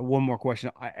are? One more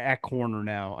question at corner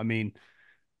now. I mean,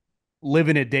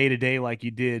 living it day to day like you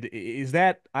did, is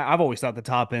that I've always thought the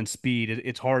top end speed,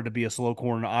 it's hard to be a slow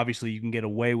corner. Obviously, you can get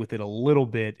away with it a little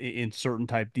bit in certain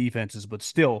type defenses, but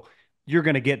still, you're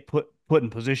going to get put in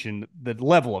position. The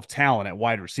level of talent at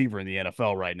wide receiver in the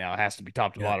NFL right now has to be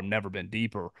top to Yeah. bottom, never been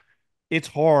deeper. It's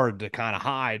hard to kind of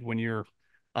hide when you're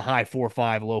a high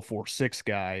 4.5, low 4.6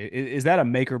 guy. Is that a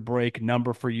make or break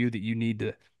number for you that you need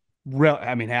to,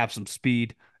 I mean, have some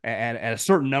speed at a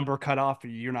certain number cut off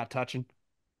you're not touching?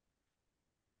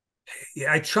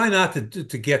 Yeah, I try not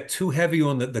to get too heavy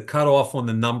on the cutoff on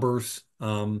the numbers.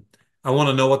 I want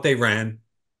to know what they ran.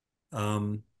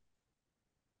 Um,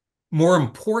 More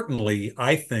importantly,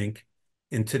 I think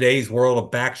in today's world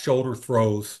of back shoulder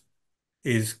throws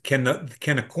is can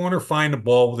a corner find the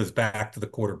ball with his back to the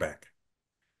quarterback?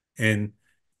 And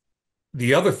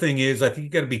the other thing is I think you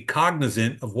got to be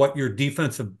cognizant of what your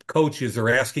defensive coaches are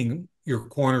asking your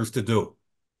corners to do.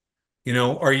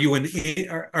 Are you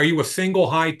a single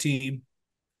high team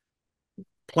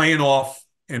playing off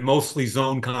and mostly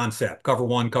zone concept, cover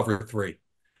one, cover three?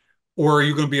 Or are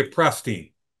you going to be a press team?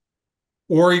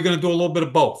 Or are you going to do a little bit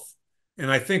of both?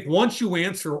 And I think once you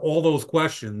answer all those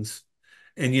questions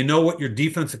and you know what your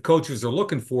defensive coaches are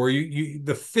looking for,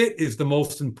 the fit is the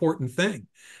most important thing.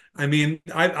 I mean,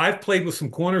 I've played with some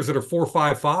corners that are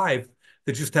 4.55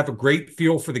 that just have a great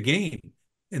feel for the game,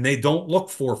 and they don't look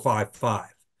 4.55.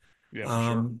 Yeah, for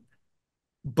sure. Um,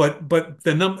 but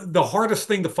the hardest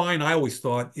thing to find, I always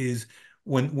thought, is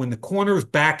when the corner's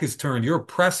back is turned, you're a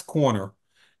press corner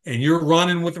and you're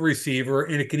running with the receiver,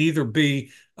 and it can either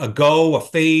be a go, a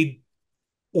fade,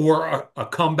 or a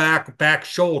comeback back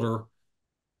shoulder.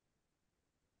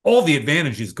 All the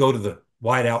advantages go to the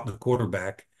wide out and the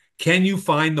quarterback. Can you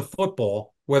find the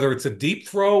football, whether it's a deep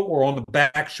throw or on the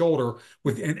back shoulder?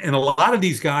 And a lot of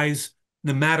these guys,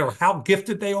 no matter how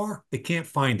gifted they are, they can't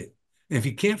find it. And if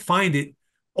you can't find it,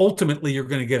 ultimately you're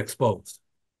going to get exposed.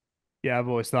 Yeah, I've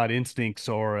always thought instincts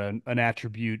are an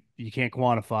attribute you can't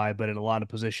quantify, but in a lot of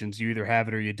positions, you either have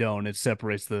it or you don't. It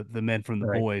separates the men from the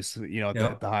Right. boys, at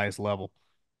Yeah. the highest level.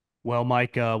 Well,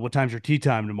 Mike, what time's your tea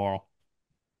time tomorrow?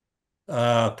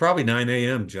 Probably 9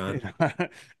 a.m., John.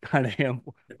 Kind of am.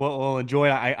 Well, enjoy.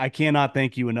 I cannot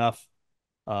thank you enough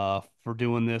for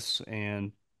doing this,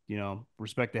 and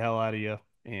respect the hell out of you,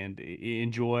 and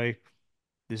enjoy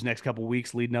this next couple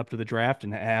weeks leading up to the draft,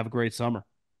 and have a great summer.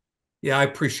 Yeah, I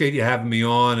appreciate you having me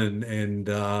on, and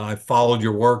I followed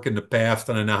your work in the past,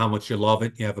 and I know how much you love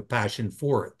it. You have a passion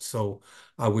for it, so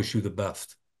I wish you the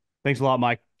best. Thanks a lot,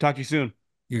 Mike. Talk to you soon.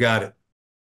 You got it.